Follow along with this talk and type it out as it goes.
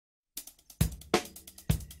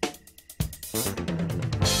Holy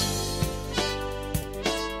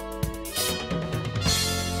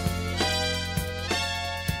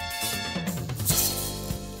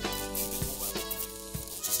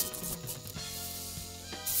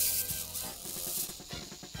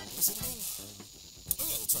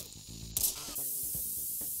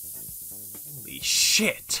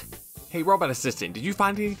shit. Hey, robot assistant, did you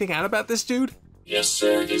find anything out about this dude? Yes,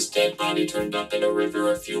 sir. His dead body turned up in a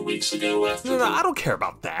river a few weeks ago after... No, I don't care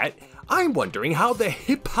about that. I'm wondering how the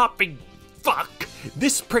hip-hopping fuck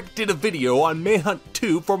this prick did a video on Manhunt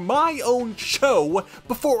 2 for my own show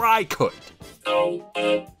before I could. Oh,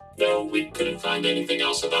 no, we couldn't find anything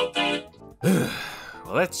else about that.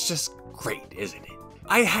 Well, that's just great, isn't it?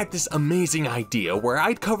 I had this amazing idea where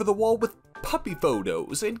I'd cover the wall with puppy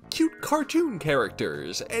photos and cute cartoon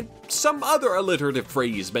characters and some other alliterative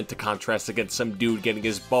phrase meant to contrast against some dude getting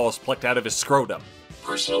his balls plucked out of his scrotum.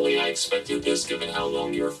 Personally, I expected this given how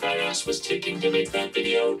long your fat ass was taking to make that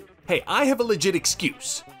video. Hey, I have a legit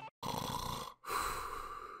excuse.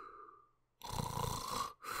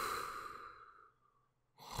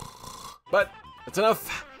 But that's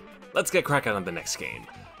enough. Let's get cracking on the next game.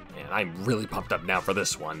 And I'm really pumped up now for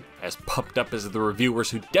this one, as pumped up as the reviewers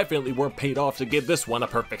who definitely weren't paid off to give this one a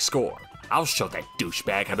perfect score. I'll show that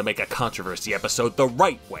douchebag how to make a controversy episode the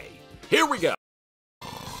right way. Here we go!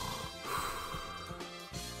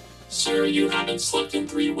 Sir, you haven't slept in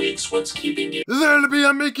 3 weeks. What's keeping you? There'll be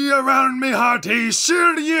a Mickey around me hearty,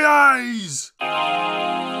 shield ye eyes!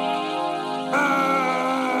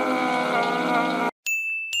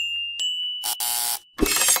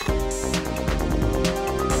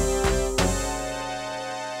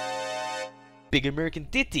 Big American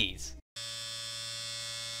titties.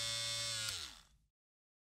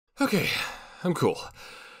 Okay, I'm cool.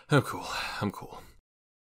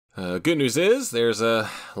 Good news is, there's a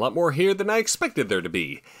lot more here than I expected there to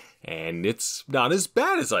be. And it's not as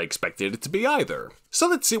bad as I expected it to be either. So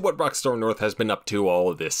let's see what Rockstar North has been up to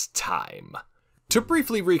all this time. To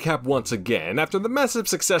briefly recap once again, after the massive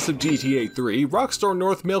success of GTA 3, Rockstar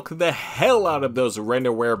North milked the hell out of those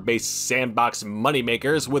renderware-based sandbox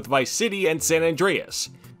moneymakers with Vice City and San Andreas,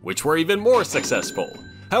 which were even more successful.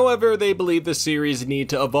 However, they believe the series need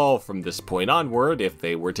to evolve from this point onward if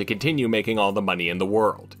they were to continue making all the money in the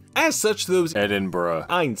world. As such, those Edinburgh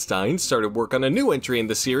Einsteins started work on a new entry in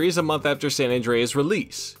the series a month after San Andreas'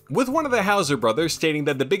 release, with one of the Hauser brothers stating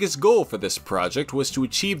that the biggest goal for this project was to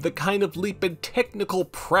achieve the kind of leap in technical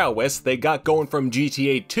prowess they got going from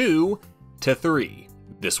GTA 2 to 3.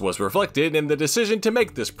 This was reflected in the decision to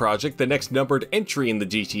make this project the next numbered entry in the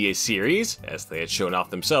GTA series, as they had shown off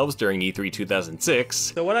themselves during E3 2006.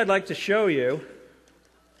 So what I'd like to show you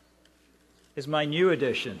is my new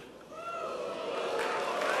edition.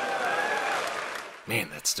 Man,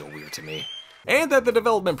 that's still weird to me. And that the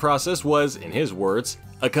development process was, in his words,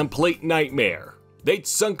 a complete nightmare. They'd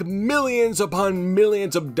sunk millions upon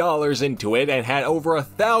millions of dollars into it and had over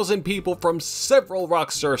 1,000 people from several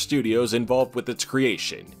Rockstar studios involved with its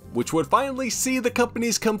creation, which would finally see the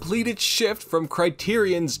company's completed shift from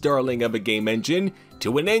Criterion's darling of a game engine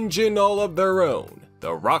to an engine all of their own,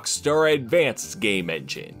 the Rockstar Advanced Game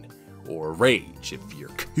Engine, or Rage if you're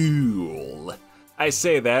cool. I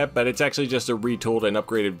say that, but it's actually just a retooled and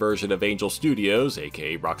upgraded version of Angel Studios,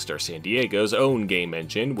 aka Rockstar San Diego's own game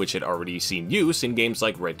engine, which had already seen use in games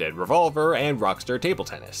like Red Dead Revolver and Rockstar Table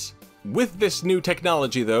Tennis. With this new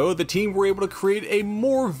technology though, the team were able to create a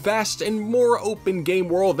more vast and more open game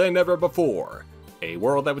world than ever before. A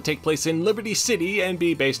world that would take place in Liberty City and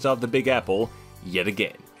be based off the Big Apple yet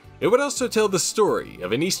again. It would also tell the story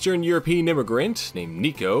of an Eastern European immigrant named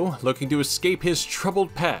Nico looking to escape his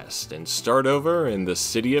troubled past and start over in the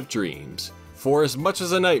City of Dreams. For as much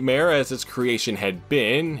as a nightmare as its creation had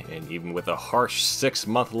been, and even with a harsh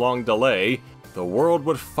 6-month-long delay, the world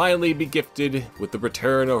would finally be gifted with the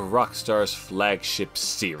return of Rockstar's flagship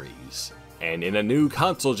series, and in a new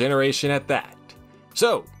console generation at that.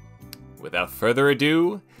 So, without further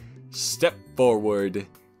ado, step forward,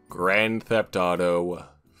 Grand Theft Auto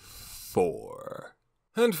 4.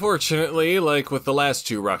 Unfortunately, like with the last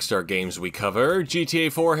 2 Rockstar games we cover,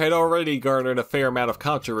 GTA 4 had already garnered a fair amount of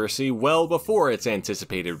controversy well before its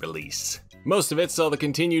anticipated release. Most of it saw the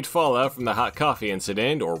continued fallout from the hot coffee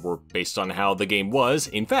incident, or were based on how the game was,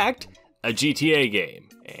 in fact, a GTA game,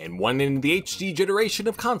 and one in the HD generation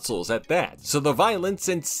of consoles at that, so the violence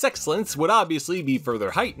and sexlence would obviously be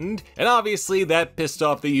further heightened, and obviously that pissed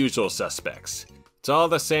off the usual suspects. It's all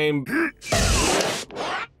the same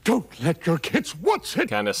Don't let your kids watch it!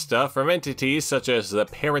 kind of stuff from entities such as the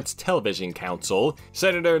Parents Television Council,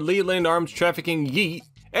 Senator Leland Arms Trafficking Yeet,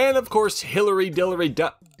 and of course Hillary Dillery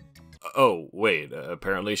Oh, wait,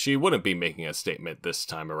 apparently she wouldn't be making a statement this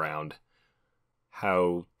time around.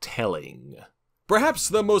 How telling. Perhaps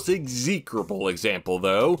the most execrable example,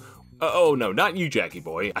 though. Oh no, not you, Jackie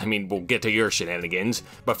boy. I mean, we'll get to your shenanigans.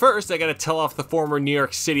 But first, I gotta tell off the former New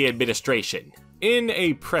York City administration. In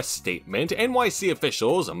a press statement, NYC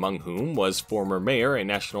officials, among whom was former mayor and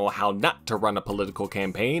national how not to run a political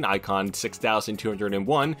campaign icon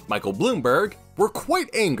 6201, Michael Bloomberg, were quite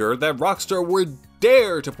angered that Rockstar would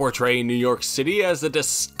dare to portray New York City as a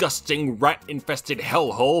disgusting rat-infested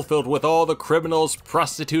hellhole filled with all the criminals,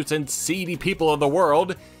 prostitutes, and seedy people of the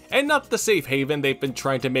world, and not the safe haven they've been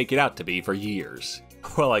trying to make it out to be for years.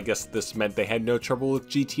 Well, I guess this meant they had no trouble with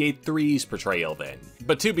GTA 3's portrayal then.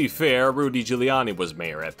 But to be fair, Rudy Giuliani was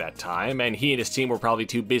mayor at that time, and he and his team were probably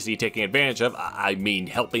too busy taking advantage of,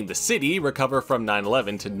 helping the city recover from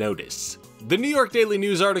 9/11 to notice. The New York Daily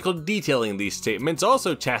News article detailing these statements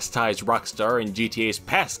also chastised Rockstar and GTA's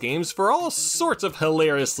past games for all sorts of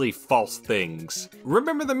hilariously false things.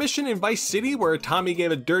 Remember the mission in Vice City where Tommy gave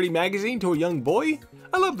a dirty magazine to a young boy?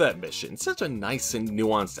 I love that mission, such a nice and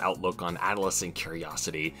nuanced outlook on adolescent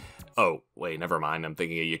curiosity. Oh, wait, never mind, I'm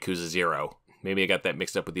thinking of Yakuza 0. Maybe I got that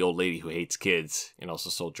mixed up with the old lady who hates kids and also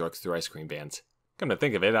sold drugs through ice cream vans. Come to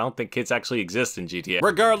think of it, I don't think kids actually exist in GTA.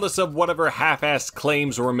 Regardless of whatever half-assed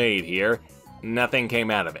claims were made here, nothing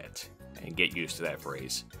came out of it. And get used to that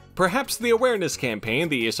phrase. Perhaps the awareness campaign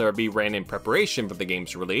the ESRB ran in preparation for the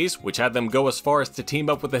game's release, which had them go as far as to team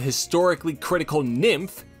up with a historically critical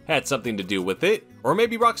nymph, had something to do with it, or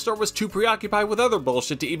maybe Rockstar was too preoccupied with other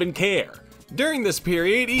bullshit to even care. During this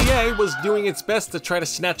period, EA was doing its best to try to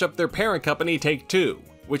snatch up their parent company Take-Two,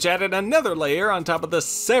 which added another layer on top of the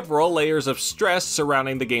several layers of stress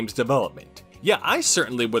surrounding the game's development. Yeah, I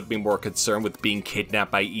certainly would be more concerned with being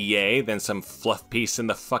kidnapped by EA than some fluff piece in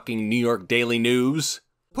the fucking New York Daily News.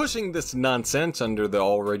 Pushing this nonsense under the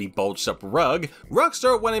already bulged up rug,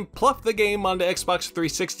 Rockstar went and pluffed the game onto Xbox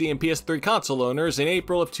 360 and PS3 console owners in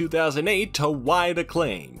April of 2008 to wide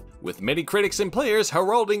acclaim, with many critics and players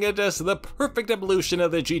heralding it as the perfect evolution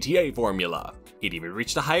of the GTA formula. It even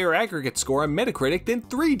reached a higher aggregate score on Metacritic than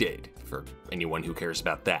 3 did, for anyone who cares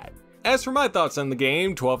about that. As for my thoughts on the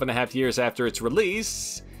game 12.5 years after its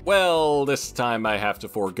release, well, this time I have to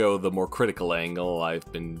forego the more critical angle I've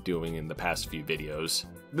been doing in the past few videos.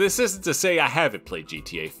 This isn't to say I haven't played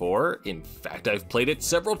GTA 4, in fact I've played it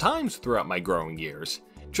several times throughout my growing years.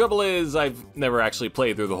 Trouble is, I've never actually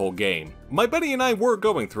played through the whole game. My buddy and I were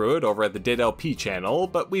going through it over at the Dead LP channel,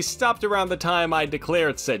 but we stopped around the time I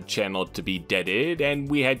declared said channel to be deaded, and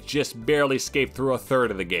we had just barely escaped through a third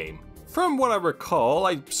of the game. From what I recall,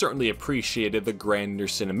 I certainly appreciated the grander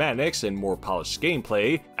cinematics and more polished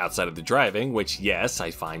gameplay, outside of the driving, which yes,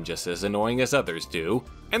 I find just as annoying as others do.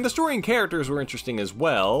 And the story and characters were interesting as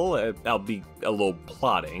well, I'll be a little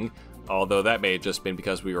plotting, although that may have just been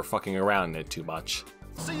because we were fucking around in it too much.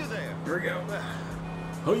 See you there. Here we go.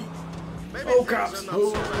 Hey. Oh, cops.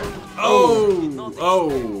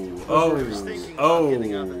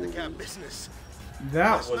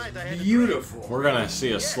 That was beautiful. We're gonna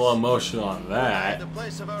see a slow motion on that.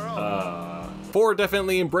 4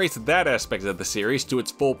 definitely embraced that aspect of the series to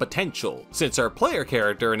its full potential, since our player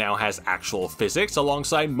character now has actual physics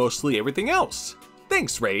alongside mostly everything else.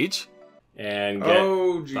 Thanks, Rage. And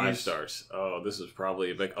get 5 stars. Oh, this is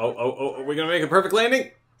probably a big... Oh, are we gonna make a perfect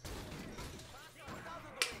landing?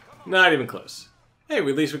 Not even close. Hey, at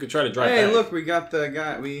least we could try to drive back. Hey, look, we got the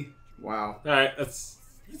guy, Wow. Alright, it's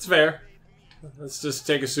fair. Let's just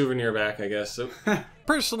take a souvenir back, I guess. So,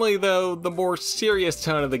 personally, though, the more serious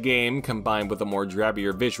tone of the game, combined with the more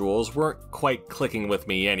drabbier visuals, weren't quite clicking with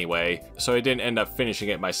me anyway, so I didn't end up finishing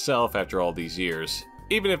it myself after all these years.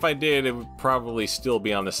 Even if I did, it would probably still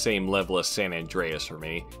be on the same level as San Andreas for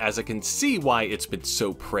me, as I can see why it's been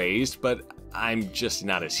so praised, but I'm just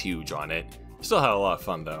not as huge on it. Still had a lot of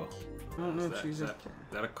fun, though. I don't know if she's up there.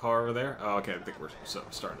 Is that a car over there? Oh, okay, I think we're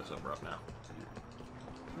starting this over up now.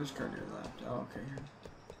 There's car to your left. Oh, okay.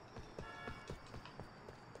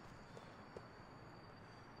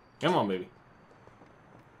 Come on, baby.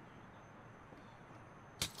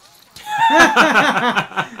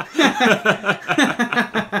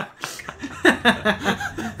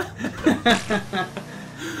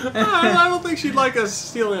 I don't think she'd like us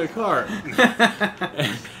stealing a car.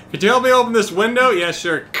 Could you help me open this window? Yeah,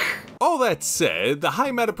 sure. All that said, the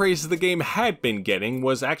high meta praise the game had been getting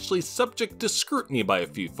was actually subject to scrutiny by a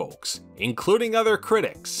few folks, including other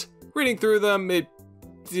critics. Reading through them, it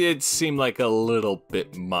did seem like a little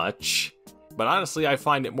bit much. But honestly, I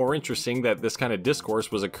find it more interesting that this kind of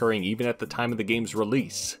discourse was occurring even at the time of the game's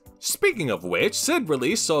release. Speaking of which, said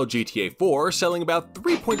release saw GTA 4 selling about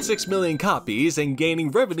 3.6 million copies and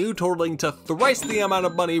gaining revenue totaling to thrice the amount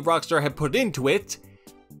of money Rockstar had put into it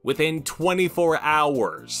within 24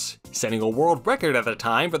 hours, setting a world record at the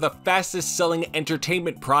time for the fastest selling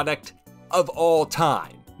entertainment product of all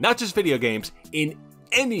time. Not just video games, in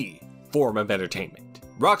any form of entertainment.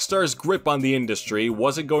 Rockstar's grip on the industry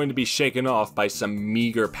wasn't going to be shaken off by some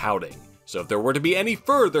meager pouting. So if there were to be any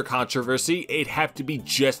further controversy, it'd have to be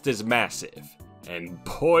just as massive. And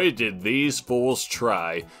boy did these fools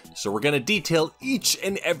try. So we're gonna detail each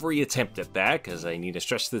and every attempt at that, because I need to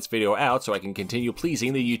stretch this video out so I can continue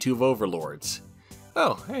pleasing the YouTube overlords.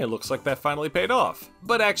 Oh, hey, it looks like that finally paid off.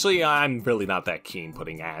 But actually, I'm really not that keen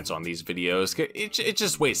putting ads on these videos. It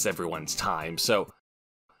just wastes everyone's time, so...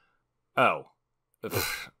 Oh.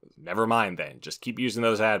 Never mind then, just keep using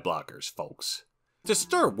those ad blockers, folks. To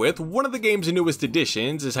start with, one of the game's newest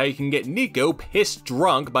additions is how you can get Nico pissed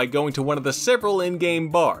drunk by going to one of the several in-game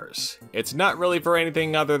bars. It's not really for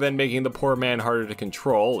anything other than making the poor man harder to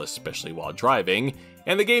control, especially while driving,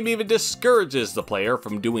 and the game even discourages the player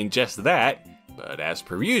from doing just that. But as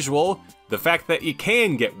per usual, the fact that you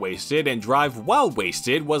can get wasted and drive while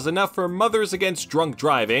wasted was enough for Mothers Against Drunk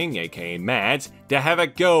Driving, aka MADS, to have a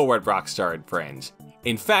go at Rockstar and friends.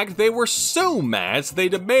 In fact, they were so mad they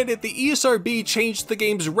demanded the ESRB change the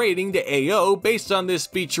game's rating to AO based on this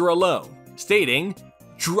feature alone, stating,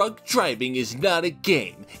 "Drunk driving is not a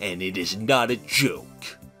game, and it is not a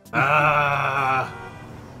joke." Oh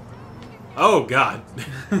god.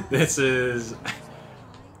 This is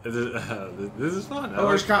fun. Oh,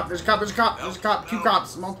 there's a cop, there's a cop, there's a cop, there's a cop, two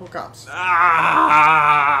cops, multiple cops.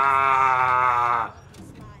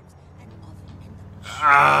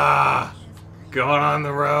 Going on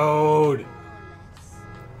the road.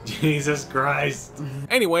 Jesus Christ.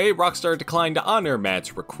 Anyway, Rockstar declined to honor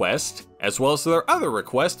Matt's request, as well as their other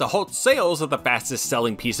request to halt sales of the fastest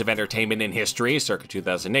selling piece of entertainment in history, circa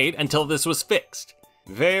 2008, until this was fixed.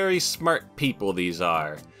 Very smart people these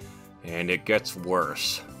are. And it gets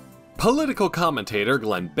worse. Political commentator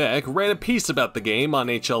Glenn Beck ran a piece about the game on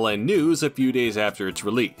HLN News a few days after its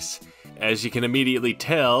release. As you can immediately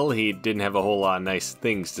tell, he didn't have a whole lot of nice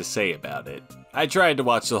things to say about it. I tried to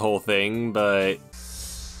watch the whole thing, but...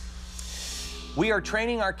 We are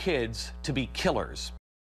training our kids to be killers.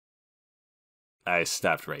 I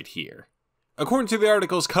stopped right here. According to the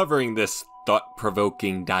articles covering this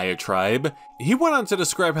thought-provoking diatribe, he went on to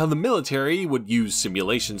describe how the military would use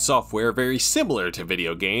simulation software very similar to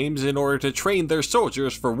video games in order to train their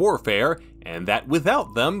soldiers for warfare, and that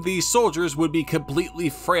without them, these soldiers would be completely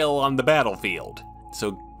frail on the battlefield.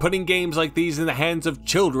 So putting games like these in the hands of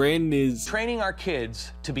children is... Training our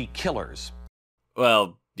kids to be killers.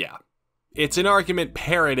 Well, yeah. It's an argument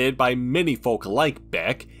parroted by many folk like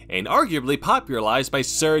Beck, and arguably popularized by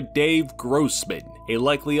Sir Dave Grossman, a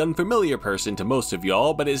likely unfamiliar person to most of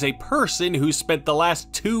y'all, but is a person who spent the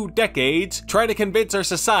last 2 decades trying to convince our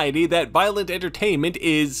society that violent entertainment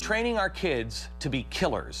is training our kids to be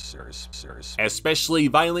killers. Especially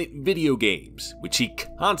violent video games, which he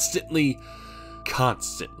constantly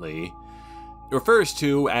refers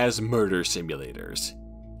to as murder simulators.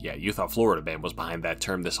 Yeah, you thought Florida Man was behind that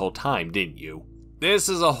term this whole time, didn't you? This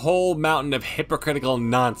is a whole mountain of hypocritical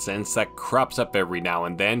nonsense that crops up every now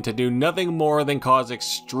and then to do nothing more than cause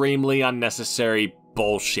extremely unnecessary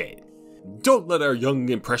bullshit. Don't let our young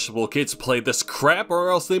impressionable kids play this crap or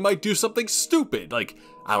else they might do something stupid, like,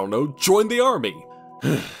 I don't know, join the army.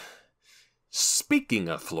 Speaking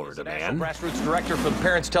of Florida Man... Grassroots Director for the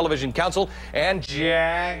Parents Television Council, and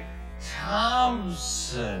Jack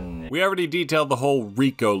Thompson. We already detailed the whole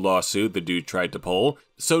RICO lawsuit the dude tried to pull,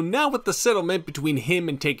 so now with the settlement between him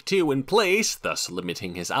and Take-Two in place, thus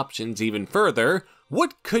limiting his options even further,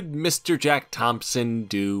 what could Mr. Jack Thompson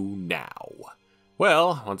do now?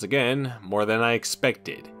 Well, once again, more than I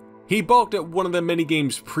expected. He balked at one of the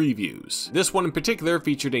minigame's previews. This one in particular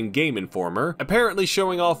featured in Game Informer, apparently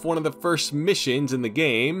showing off one of the first missions in the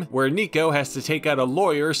game, where Nico has to take out a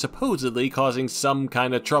lawyer supposedly causing some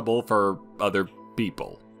kind of trouble for other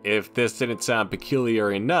people. If this didn't sound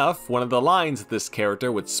peculiar enough, one of the lines this character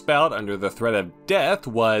would spout under the threat of death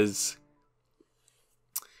was...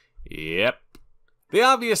 Yep. The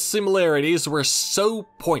obvious similarities were so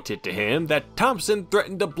pointed to him that Thompson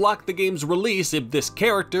threatened to block the game's release if this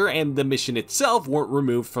character and the mission itself weren't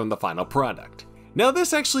removed from the final product. Now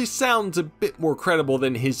this actually sounds a bit more credible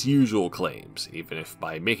than his usual claims, even if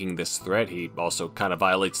by making this threat he also kind of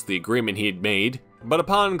violates the agreement he had made. But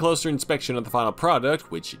upon closer inspection of the final product,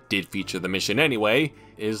 which did feature the mission anyway,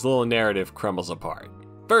 his little narrative crumbles apart.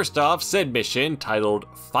 First off, said mission, titled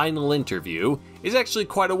Final Interview, is actually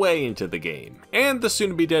quite a way into the game, and the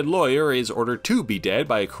soon-to-be-dead lawyer is ordered to be dead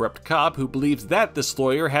by a corrupt cop who believes that this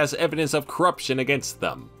lawyer has evidence of corruption against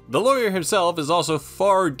them. The lawyer himself is also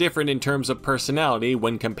far different in terms of personality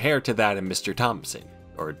when compared to that of Mr. Thompson,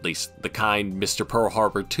 or at least the kind Mr. Pearl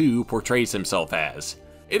Harbor 2 portrays himself as.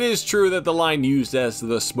 It is true that the line used as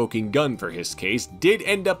the smoking gun for his case did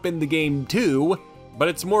end up in the game too, but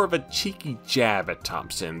it's more of a cheeky jab at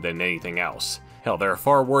Thompson than anything else. Hell, there are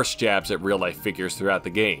far worse jabs at real-life figures throughout the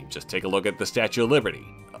game. Just take a look at the Statue of Liberty.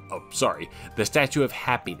 The Statue of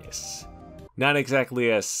Happiness. Not exactly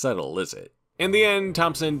as subtle, is it? In the end,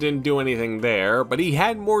 Thompson didn't do anything there, but he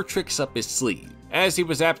had more tricks up his sleeve. As he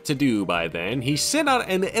was apt to do by then, he sent out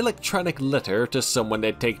an electronic letter to someone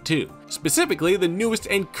at Take-Two, specifically the newest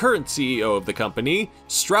and current CEO of the company,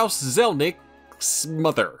 Strauss Zelnick's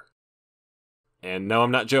mother. And no, I'm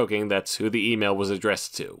not joking, that's who the email was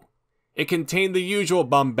addressed to. It contained the usual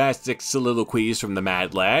bombastic soliloquies from the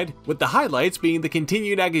Mad Lad, with the highlights being the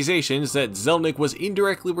continued accusations that Zelnick was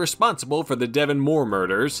indirectly responsible for the Devon Moore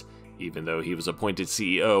murders, even though he was appointed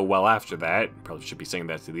CEO well after that. Probably should be saying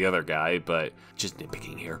that to the other guy, but just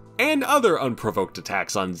nitpicking here. And other unprovoked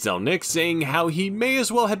attacks on Zelnick, saying how he may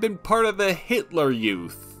as well have been part of the Hitler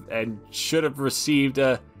Youth, and should have received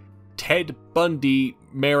a Ted Bundy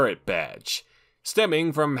merit badge,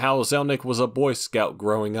 stemming from how Zelnick was a Boy Scout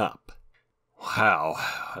growing up. Wow,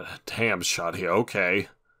 damn shoddy, okay.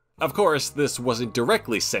 Of course, this wasn't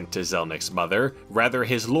directly sent to Zelnick's mother, rather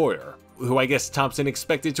his lawyer, who I guess Thompson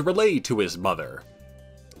expected to relay to his mother.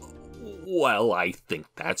 Well, I think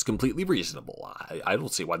that's completely reasonable. I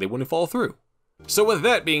don't see why they wouldn't fall through. So with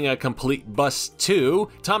that being a complete bust too,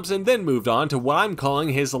 Thompson then moved on to what I'm calling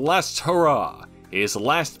his last hurrah, his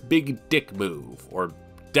last big dick move, or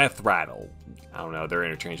death rattle. I don't know, they're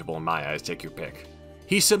interchangeable in my eyes, take your pick.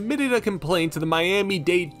 He submitted a complaint to the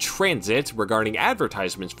Miami-Dade Transit regarding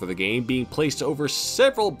advertisements for the game being placed over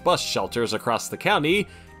several bus shelters across the county,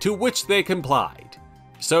 to which they complied.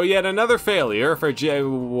 So yet another failure for yeah,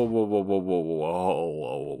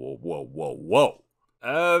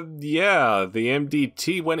 the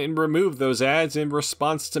MDT went and removed those ads in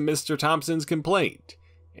response to Mr. Thompson's complaint.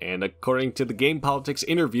 And according to the Game Politics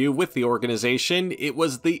interview with the organization, it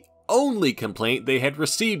was the only complaint they had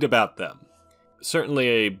received about them. Certainly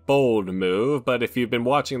a bold move, but if you've been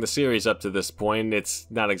watching the series up to this point, it's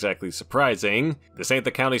not exactly surprising. This ain't the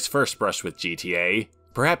county's first brush with GTA.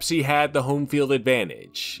 Perhaps he had the home field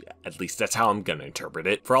advantage. At least that's how I'm gonna interpret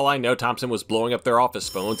it. For all I know, Thompson was blowing up their office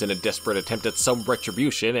phones in a desperate attempt at some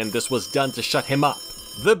retribution, and this was done to shut him up.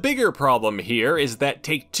 The bigger problem here is that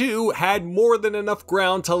Take-Two had more than enough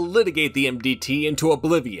ground to litigate the MDT into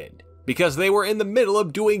oblivion, because they were in the middle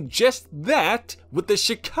of doing just that with the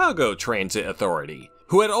Chicago Transit Authority,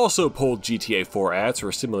 who had also pulled GTA 4 ads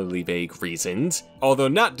for similarly vague reasons, although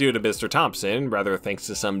not due to Mr. Thompson, rather thanks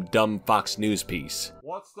to some dumb Fox News piece.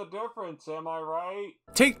 What's the difference, am I right?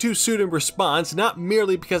 Take-Two sued in response not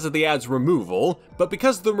merely because of the ads removal, but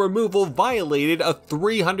because the removal violated a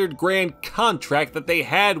 $300,000 contract that they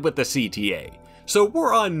had with the CTA. So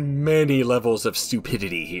we're on many levels of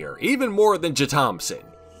stupidity here, even more than J. Thompson.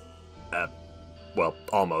 Well,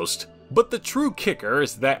 almost. But the true kicker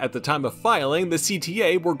is that at the time of filing, the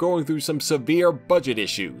CTA were going through some severe budget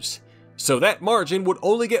issues. So that margin would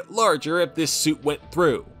only get larger if this suit went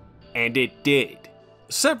through. And it did.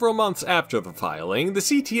 Several months after the filing, the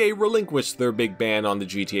CTA relinquished their big ban on the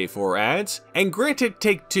GTA 4 ads, and granted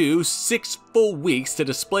Take-Two 6 full weeks to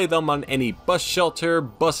display them on any bus shelter,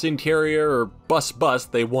 bus interior, or bus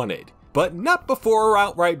they wanted. But not before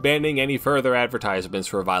outright banning any further advertisements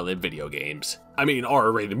for violent video games. I mean,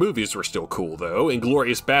 R-rated movies were still cool though, and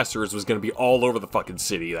Inglourious Basterds was gonna be all over the fucking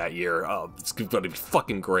city that year. Oh, it's gonna be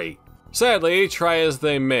fucking great. Sadly, try as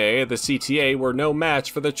they may, the CTA were no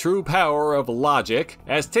match for the true power of logic,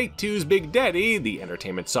 as Take-Two's Big Daddy, the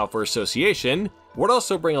Entertainment Software Association, would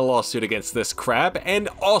also bring a lawsuit against this crap and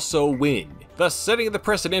also win, thus setting the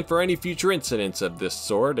precedent for any future incidents of this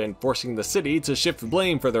sort and forcing the city to shift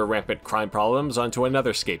blame for their rampant crime problems onto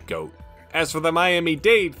another scapegoat. As for the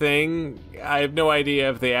Miami-Dade thing, I have no idea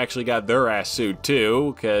if they actually got their ass sued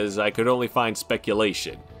too, cause I could only find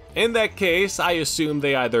speculation. In that case, I assume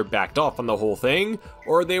they either backed off on the whole thing,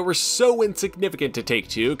 or they were so insignificant to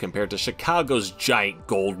Take-Two compared to Chicago's giant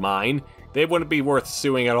gold mine, they wouldn't be worth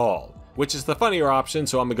suing at all, which is the funnier option,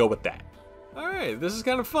 so I'm gonna go with that. Alright, this is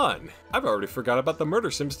kind of fun. I've already forgot about the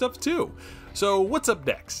murder sim stuff too. So what's up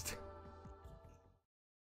next?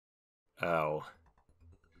 Oh.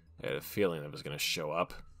 I had a feeling that was gonna show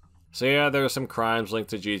up. So yeah, there are some crimes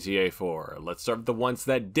linked to GTA 4. Let's start with the ones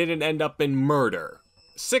that didn't end up in murder.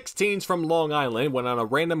 6 teens from Long Island went on a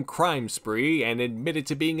random crime spree and admitted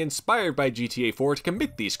to being inspired by GTA 4 to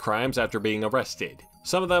commit these crimes after being arrested.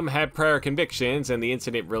 Some of them had prior convictions, and the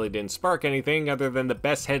incident really didn't spark anything other than the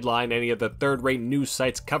best headline any of the third-rate news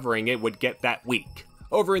sites covering it would get that week.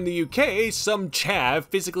 Over in the UK, some chav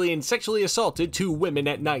physically and sexually assaulted 2 women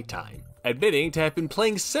at nighttime, admitting to have been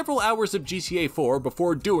playing several hours of GTA 4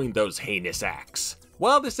 before doing those heinous acts.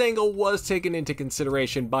 While this angle was taken into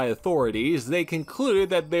consideration by authorities, they concluded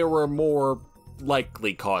that there were more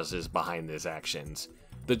likely causes behind these actions.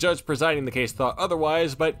 The judge presiding the case thought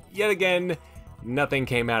otherwise, but yet again, nothing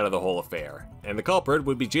came out of the whole affair, and the culprit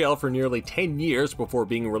would be jailed for nearly 10 years before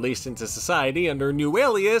being released into society under a new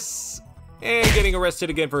alias, and getting arrested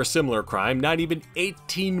again for a similar crime not even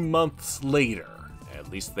 18 months later. At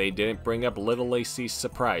least they didn't bring up Little Lacey's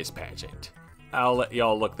surprise pageant. I'll let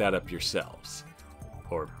y'all look that up yourselves.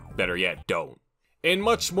 Or better yet, don't. In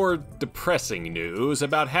much more depressing news,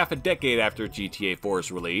 about half a decade after GTA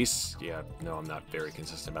 4's release, yeah, no, I'm not very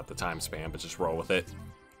consistent about the time span, but just roll with it,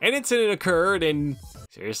 an incident occurred in,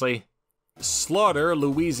 seriously? Slaughter,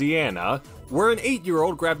 Louisiana, where an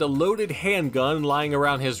 8-year-old grabbed a loaded handgun lying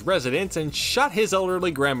around his residence and shot his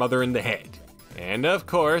elderly grandmother in the head. And of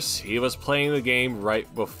course, he was playing the game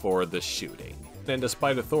right before the shooting. And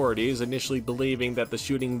despite authorities initially believing that the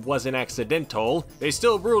shooting wasn't accidental, they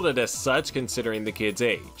still ruled it as such considering the kid's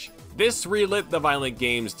age. This relit the violent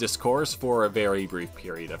games discourse for a very brief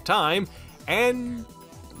period of time, and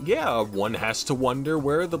yeah, one has to wonder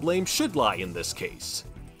where the blame should lie in this case.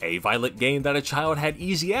 A violent game that a child had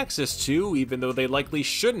easy access to, even though they likely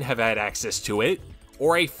shouldn't have had access to it,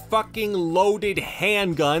 or a fucking loaded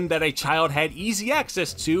handgun that a child had easy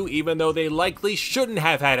access to, even though they likely shouldn't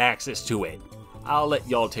have had access to it. I'll let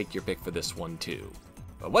y'all take your pick for this one too.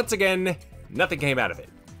 But once again, nothing came out of it.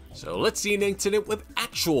 So let's see an incident with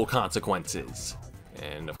actual consequences.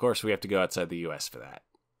 And of course we have to go outside the US for that.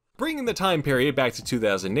 Bringing the time period back to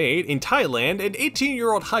 2008, in Thailand, an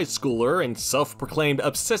 18-year-old high schooler and self-proclaimed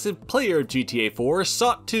obsessive player of GTA 4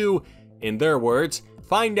 sought to, in their words,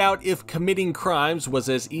 find out if committing crimes was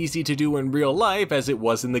as easy to do in real life as it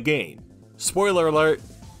was in the game. Spoiler alert,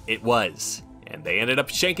 it was. And they ended up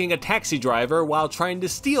shanking a taxi driver while trying to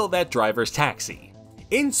steal that driver's taxi.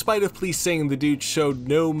 In spite of police saying the dude showed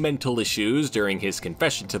no mental issues during his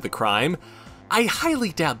confession to the crime, I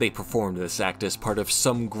highly doubt they performed this act as part of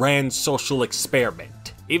some grand social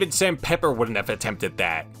experiment. Even Sam Pepper wouldn't have attempted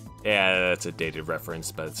that. Yeah, that's a dated reference,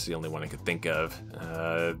 but it's the only one I could think of.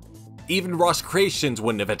 Even Ross Creations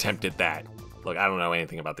wouldn't have attempted that. Look, I don't know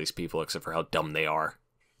anything about these people except for how dumb they are.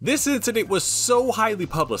 This incident was so highly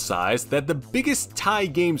publicized that the biggest Thai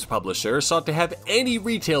games publisher sought to have any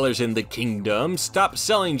retailers in the kingdom stop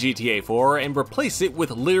selling GTA 4 and replace it with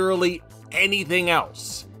literally anything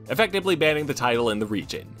else, effectively banning the title in the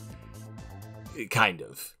region. Kind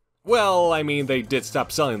of. Well, I mean, they did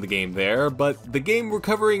stop selling the game there, but the game we're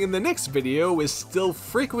covering in the next video is still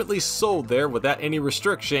frequently sold there without any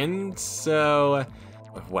restrictions, so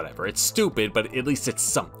whatever, it's stupid, but at least it's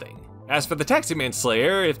something. As for the Taxi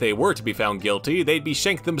Manslayer, if they were to be found guilty, they'd be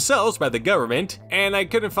shanked themselves by the government, and I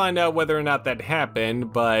couldn't find out whether or not that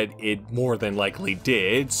happened, but it more than likely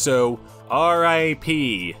did, so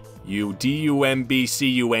R.I.P. you D-U-M-B-C-U-N-T.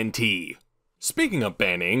 Speaking of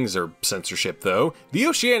bannings, or censorship though, the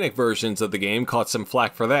Oceanic versions of the game caught some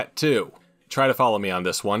flack for that too. Try to follow me on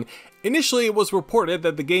this one. Initially it was reported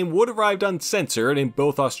that the game would arrive uncensored in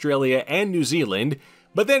both Australia and New Zealand,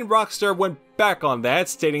 but then Rockstar went back on that,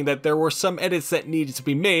 stating that there were some edits that needed to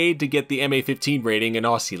be made to get the MA15 rating in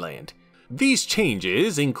Aussieland. These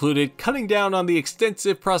changes included cutting down on the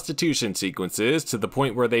extensive prostitution sequences to the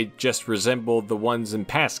point where they just resembled the ones in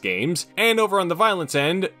past games, and over on the violence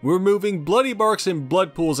end, removing bloody marks and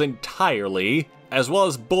blood pools entirely, as well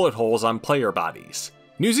as bullet holes on player bodies.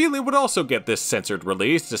 New Zealand would also get this censored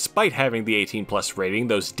release, despite having the 18+ rating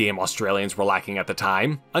those damn Australians were lacking at the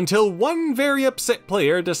time, until one very upset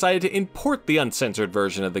player decided to import the uncensored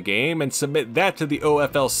version of the game and submit that to the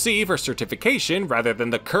OFLC for certification rather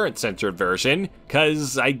than the current censored version,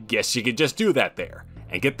 cause I guess you could just do that there.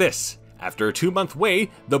 And get this, after a 2-month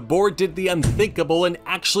wait, the board did the unthinkable and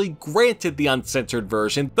actually granted the uncensored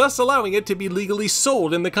version, thus allowing it to be legally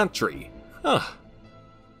sold in the country. Huh,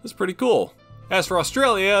 that's pretty cool. As for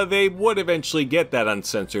Australia, they would eventually get that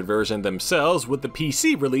uncensored version themselves with the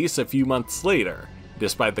PC release a few months later,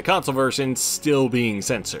 despite the console version still being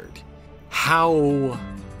censored. How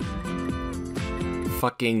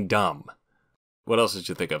fucking dumb. What else did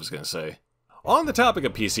you think I was gonna say? On the topic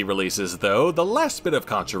of PC releases though, the last bit of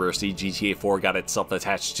controversy GTA 4 got itself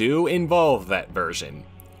attached to involved that version.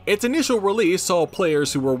 Its initial release saw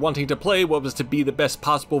players who were wanting to play what was to be the best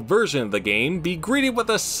possible version of the game be greeted with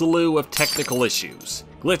a slew of technical issues.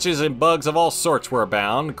 Glitches and bugs of all sorts were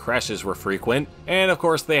abound, crashes were frequent, and of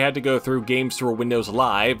course they had to go through Games for Windows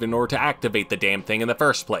Live in order to activate the damn thing in the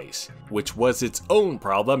first place, which was its own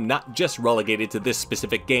problem, not just relegated to this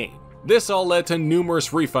specific game. This all led to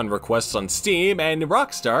numerous refund requests on Steam and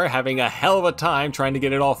Rockstar having a hell of a time trying to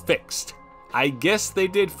get it all fixed. I guess they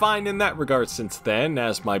did fine in that regard since then,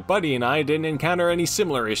 as my buddy and I didn't encounter any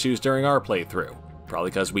similar issues during our playthrough.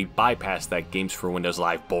 Probably because we bypassed that Games for Windows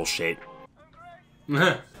Live bullshit.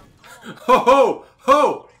 Ho ho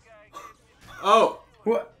ho! Oh!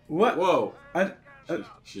 What? Whoa! I,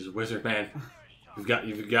 She's a wizard, man. You've got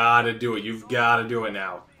to do it. You've got to do it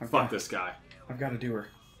now. Okay. Fuck this guy. I've got to do her.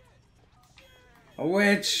 A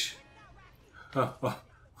witch!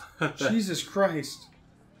 Jesus Christ.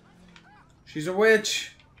 She's a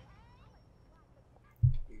witch.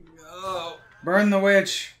 Oh. Burn the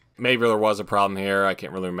witch. Maybe there was a problem here, I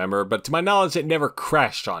can't really remember, but to my knowledge it never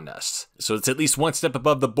crashed on us, so it's at least one step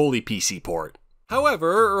above the bully PC port.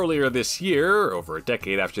 However, earlier this year, over a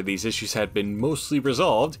decade after these issues had been mostly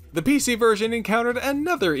resolved, the PC version encountered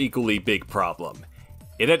another equally big problem.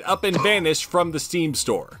 It had up and vanished from the Steam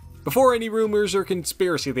store. Before any rumors or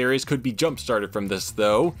conspiracy theories could be jump-started from this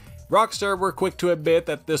though, Rockstar were quick to admit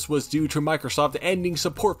that this was due to Microsoft ending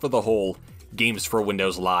support for the whole Games for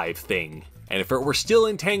Windows Live thing. And if it were still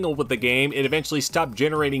entangled with the game, it eventually stopped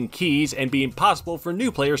generating keys and be impossible for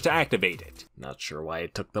new players to activate it. Not sure why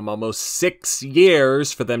it took them almost 6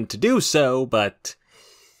 years for them to do so, but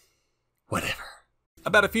whatever.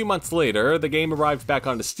 About a few months later, the game arrived back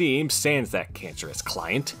onto Steam, sans that cancerous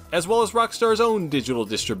client, as well as Rockstar's own digital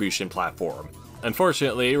distribution platform.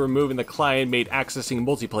 Unfortunately, removing the client made accessing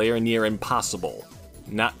multiplayer near impossible.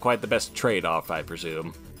 Not quite the best trade-off, I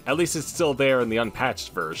presume. At least it's still there in the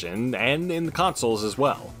unpatched version, and in the consoles as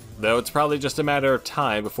well. Though it's probably just a matter of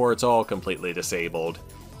time before it's all completely disabled.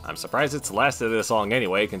 I'm surprised it's lasted this long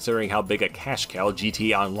anyway, considering how big a cash cow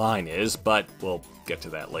GTA Online is, but we'll get to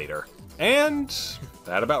that later. And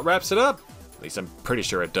that about wraps it up. At least I'm pretty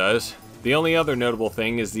sure it does. The only other notable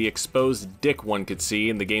thing is the exposed dick one could see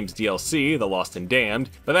in the game's DLC, The Lost and Damned,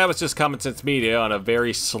 but that was just Common Sense Media on a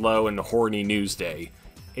very slow and horny news day.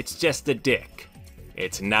 It's just a dick.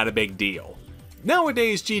 It's not a big deal.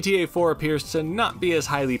 Nowadays, GTA 4 appears to not be as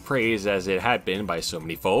highly praised as it had been by so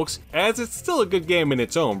many folks, as it's still a good game in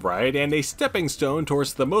its own right, and a stepping stone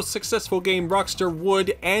towards the most successful game Rockstar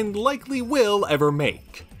would and likely will ever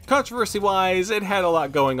make. Controversy-wise, it had a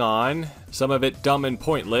lot going on, some of it dumb and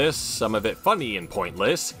pointless, some of it funny and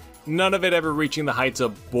pointless, none of it ever reaching the heights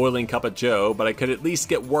of Boiling Cup of Joe, but I could at least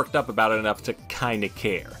get worked up about it enough to kinda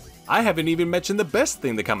care. I haven't even mentioned the best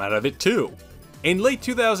thing to come out of it too. In late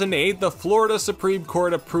 2008, the Florida Supreme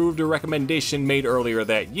Court approved a recommendation made earlier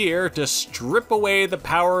that year to strip away the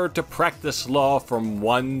power to practice law from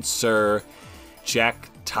one Sir Jack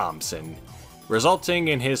Thompson, resulting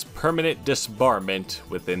in his permanent disbarment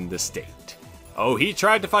within the state. Oh, he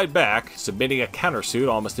tried to fight back, submitting a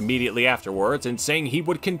countersuit almost immediately afterwards and saying he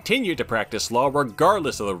would continue to practice law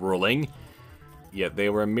regardless of the ruling. Yet they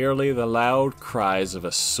were merely the loud cries of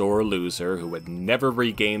a sore loser who would never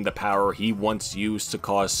regain the power he once used to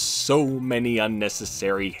cause so many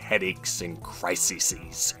unnecessary headaches and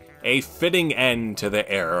crises. A fitting end to the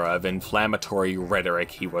era of inflammatory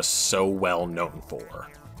rhetoric he was so well known for.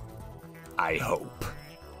 I hope.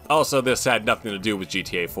 Also, this had nothing to do with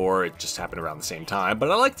GTA 4, it just happened around the same time,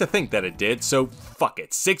 but I like to think that it did, so fuck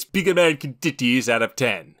it. 6 big American titties out of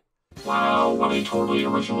 10. Wow, what a totally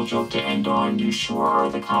original joke to end on. You sure are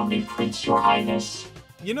the comedy prince, your highness.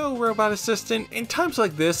 You know, Robot Assistant, in times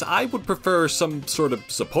like this, I would prefer some sort of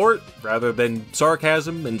support rather than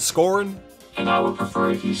sarcasm and scorn. And I would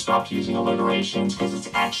prefer if you stopped using alliterations, because it's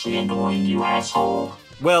actually annoying, you asshole.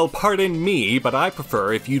 Well, pardon me, but I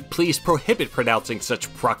prefer if you'd please prohibit pronouncing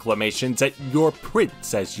such proclamations at your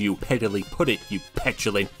prince, as you pettily put it, you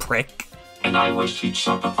petulant prick. And I wish you'd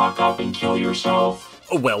shut the fuck up and kill yourself.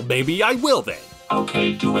 Well, maybe I will then.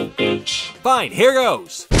 Okay, do it, bitch. Fine, here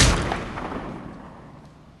goes.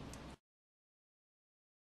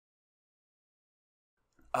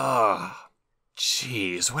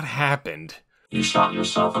 Jeez, what happened? You shot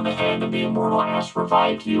yourself in the head and the immortal ass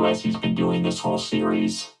revived you as he's been doing this whole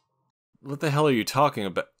series. What the hell are you talking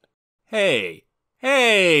about? Hey!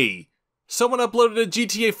 Someone uploaded a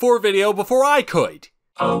GTA 4 video before I could!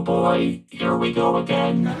 Oh boy, here we go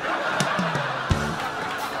again.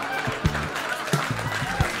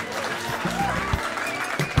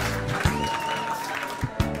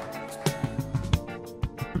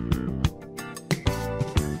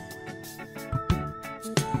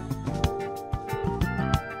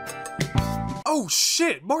 Oh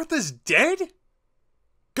shit, Martha's dead?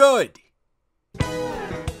 Good.